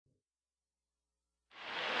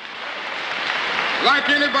Like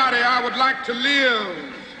anybody, I would like to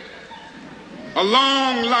live a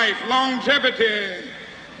long life. Longevity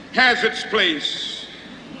has its place.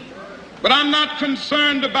 But I'm not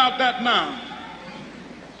concerned about that now.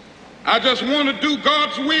 I just want to do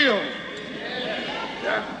God's will.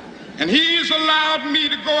 And He's allowed me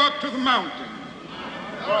to go up to the mountain.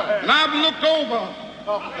 And I've looked over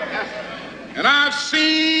and I've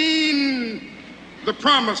seen the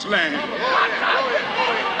promised land.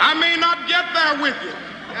 I may not get there with you,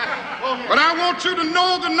 but I want you to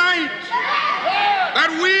know tonight that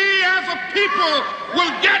we as a people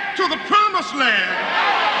will get to the promised land.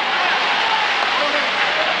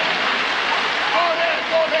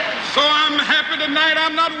 So I'm happy tonight.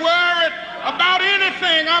 I'm not worried about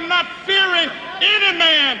anything. I'm not fearing any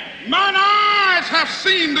man. Mine eyes have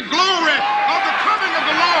seen the glory of the coming of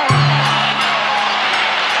the Lord.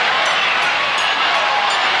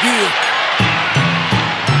 Yeah.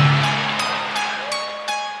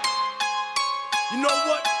 You know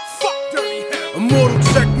what? Fuck dirty hell. Immortal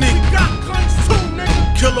technique. Got guns too,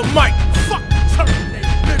 nigga. Killer Mike. Fuck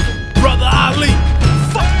Terminator, nigga. Brother Ali.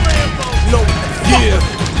 Fuck Rambo. No. Yeah.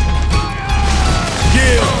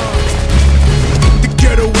 Yeah.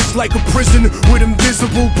 It's like a prison with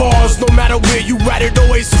invisible bars. No matter where you at, it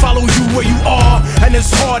always follow you where you are. And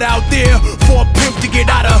it's hard out there for a pimp to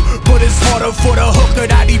get out of, but it's harder for the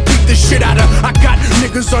hooker that he beat the shit out of. I got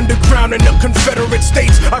niggas underground in the Confederate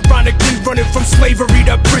States, ironically running from slavery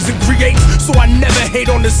that prison creates. So I never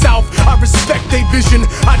hate on the South, I respect their vision.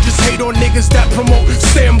 I just hate on niggas that promote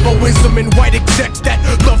Samboism and white execs that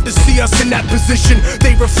love to see us in that position.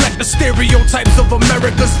 They reflect the stereotypes of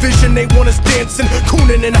America's vision. They want us dancing,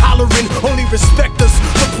 cooning and hollering, only respect us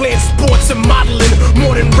for playing sports and modeling.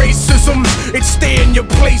 More than racism, it's stay in your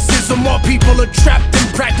placism. All people are trapped in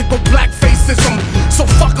practical blackfacism. So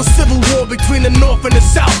fuck a civil war between the North and the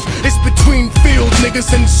South. It's between field niggas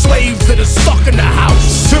and slaves that are stuck in the house.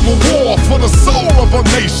 Civil war for the soul of a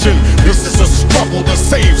nation. This is a struggle to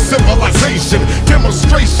save civilization.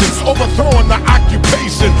 Demonstrations overthrowing the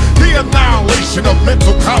occupation. The annihilation of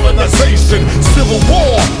mental colonization. Civil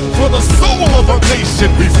war for the soul of a nation.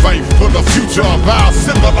 We fight for the future of our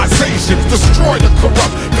civilization. Destroy the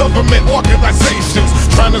corrupt government organizations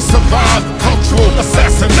trying to survive cultural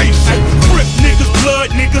assassination. Rip niggas, blood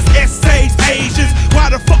niggas, essays, Asians. Why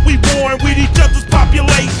the fuck we born with each other's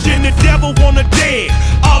population? The devil wanna dead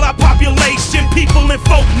all our population, people in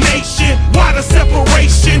folk nation. Why the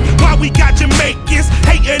separation? Why we got Jamaicans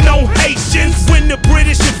hating on Haitians when the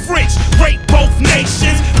British and French rape both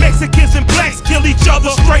nations? Mexicans and blacks kill each other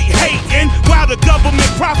straight hating, while the government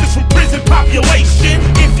profits from prison population.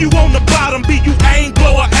 If you on the bottom, be you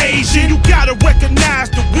Anglo or Asian, you gotta recognize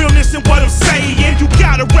the realness in what I'm saying. You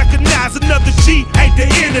gotta recognize another G ain't the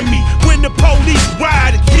enemy. When the police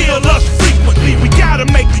ride and kill us frequently, we gotta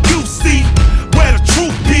make the youth see where the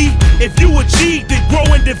truth be. If you a G, then grow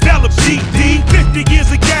and develop GD. 50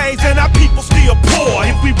 years of games and our people still poor.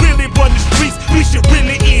 If we really run the streets, we should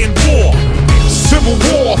really end war. Civil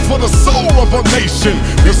war for the soul of a nation.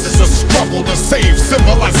 This is a struggle to save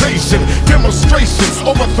civilization. Demonstrations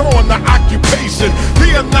overthrowing the occupation.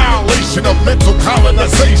 The annihilation of mental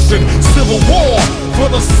colonization. Civil war for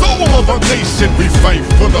the soul of a nation. We fight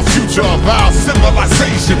for the future of our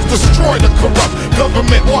civilization. Destroy the corrupt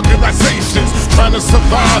government organizations trying to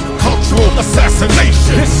survive cultural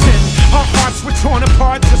assassination. Listen, our hearts were torn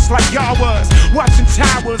apart just like y'all was. Watching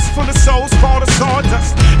towers full of souls fall to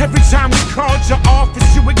sawdust. Every time we called your office,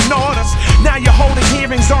 you ignored us. Now you're holding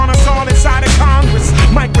hearings on us all inside of Congress.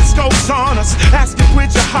 Microscopes on us, asking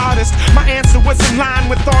which your hardest. My answer was in line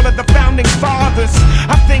with all of the founding fathers.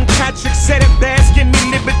 I think Patrick said it best, give me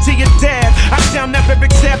liberty or death. I shall never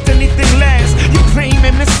accept anything less. You claim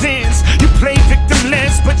innocence, you play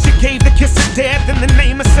victimless, but you gave the kiss of death in the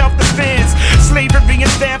name of self-defense. Slavery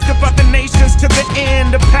and theft of other nations to the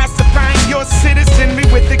end of pacifying your citizenry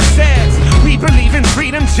with excess. We believe in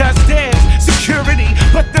freedom, justice, security,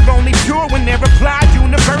 but they're only pure when they're applied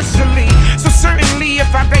universally. So certainly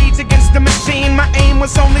if I rage against the machine, my aim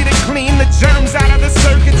was only to clean the germs out of the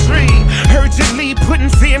circuitry. Urgently putting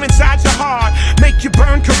fear inside your heart, make you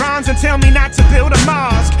burn Qurans and tell me not to build a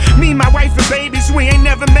mosque. Me, my wife and babies, we ain't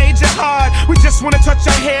never made you hard. We just wanna touch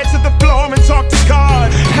our head to the floor and talk to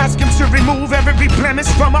God. Ask him to remove every blemish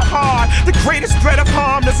from our heart. The greatest threat of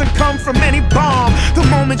harm doesn't come from any bomb. The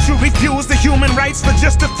moment you refuse the human rights for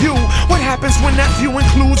just a few, what happens when that few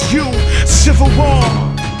includes you? Civil war.